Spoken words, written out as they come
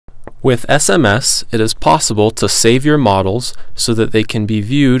With SMS, it is possible to save your models so that they can be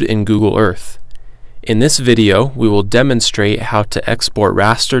viewed in Google Earth. In this video, we will demonstrate how to export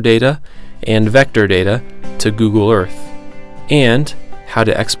raster data and vector data to Google Earth, and how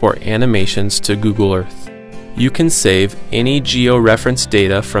to export animations to Google Earth. You can save any georeference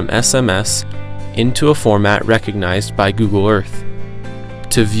data from SMS into a format recognized by Google Earth.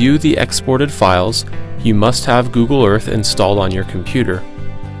 To view the exported files, you must have Google Earth installed on your computer.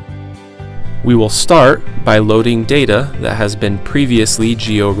 We will start by loading data that has been previously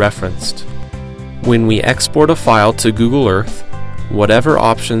georeferenced. When we export a file to Google Earth, whatever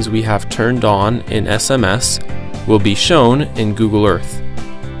options we have turned on in SMS will be shown in Google Earth,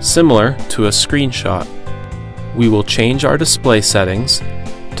 similar to a screenshot. We will change our display settings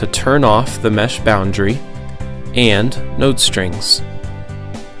to turn off the mesh boundary and node strings.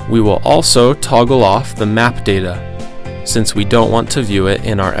 We will also toggle off the map data, since we don't want to view it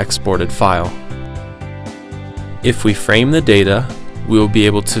in our exported file. If we frame the data, we will be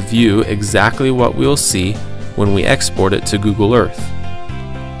able to view exactly what we will see when we export it to Google Earth.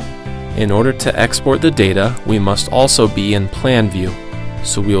 In order to export the data, we must also be in plan view,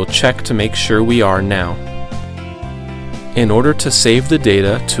 so we will check to make sure we are now. In order to save the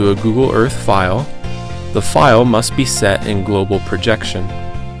data to a Google Earth file, the file must be set in global projection.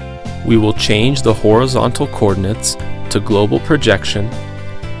 We will change the horizontal coordinates to global projection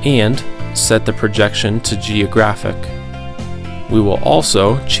and set the projection to geographic. We will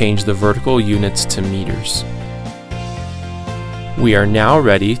also change the vertical units to meters. We are now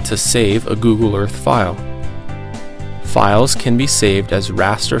ready to save a Google Earth file. Files can be saved as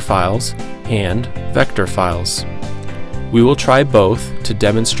raster files and vector files. We will try both to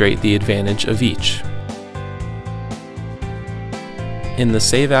demonstrate the advantage of each. In the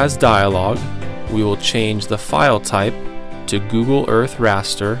Save As dialog, we will change the file type to Google Earth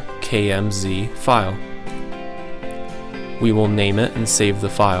Raster KMZ file. We will name it and save the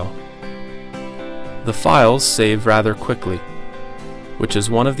file. The files save rather quickly, which is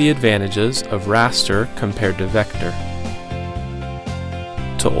one of the advantages of raster compared to vector.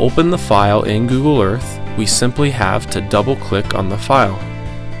 To open the file in Google Earth, we simply have to double-click on the file.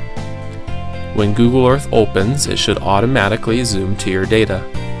 When Google Earth opens, it should automatically zoom to your data.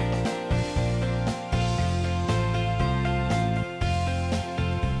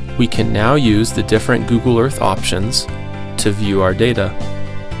 We can now use the different Google Earth options to view our data.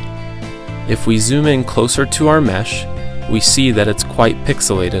 If we zoom in closer to our mesh, we see that it's quite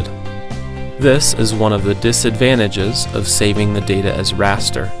pixelated. This is one of the disadvantages of saving the data as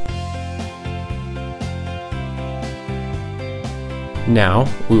raster. Now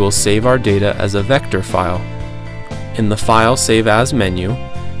we will save our data as a vector file. In the File Save As menu,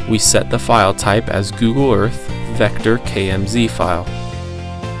 we set the file type as Google Earth Vector KMZ file.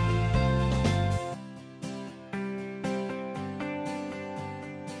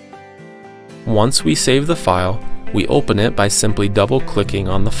 Once we save the file, we open it by simply double-clicking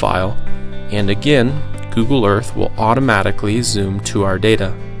on the file, and again, Google Earth will automatically zoom to our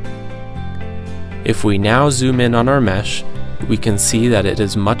data. If we now zoom in on our mesh, we can see that it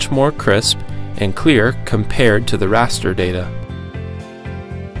is much more crisp and clear compared to the raster data.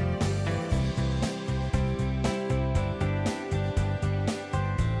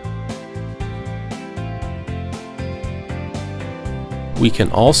 We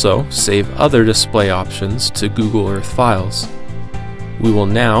can also save other display options to Google Earth files. We will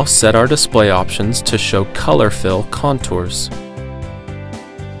now set our display options to show color fill contours.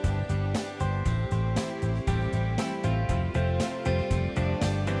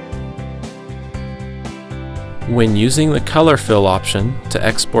 When using the color fill option to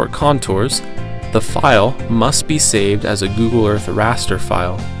export contours, the file must be saved as a Google Earth raster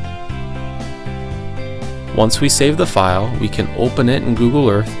file. Once we save the file, we can open it in Google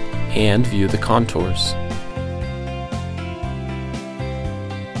Earth and view the contours.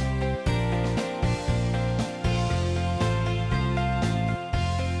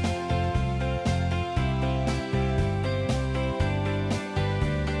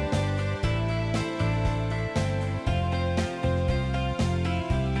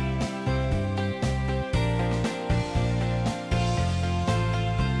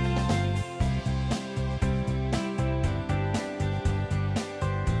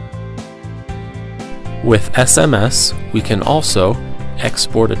 With SMS, we can also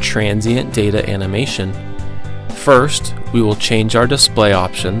export a transient data animation. First, we will change our display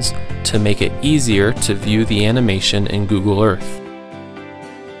options to make it easier to view the animation in Google Earth.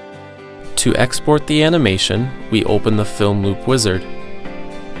 To export the animation, we open the Film Loop wizard.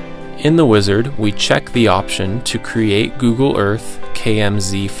 In the wizard, we check the option to create Google Earth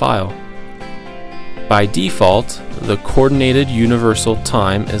KMZ file. By default, the Coordinated Universal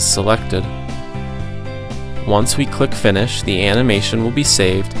Time is selected. Once we click Finish, the animation will be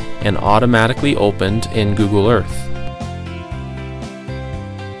saved and automatically opened in Google Earth.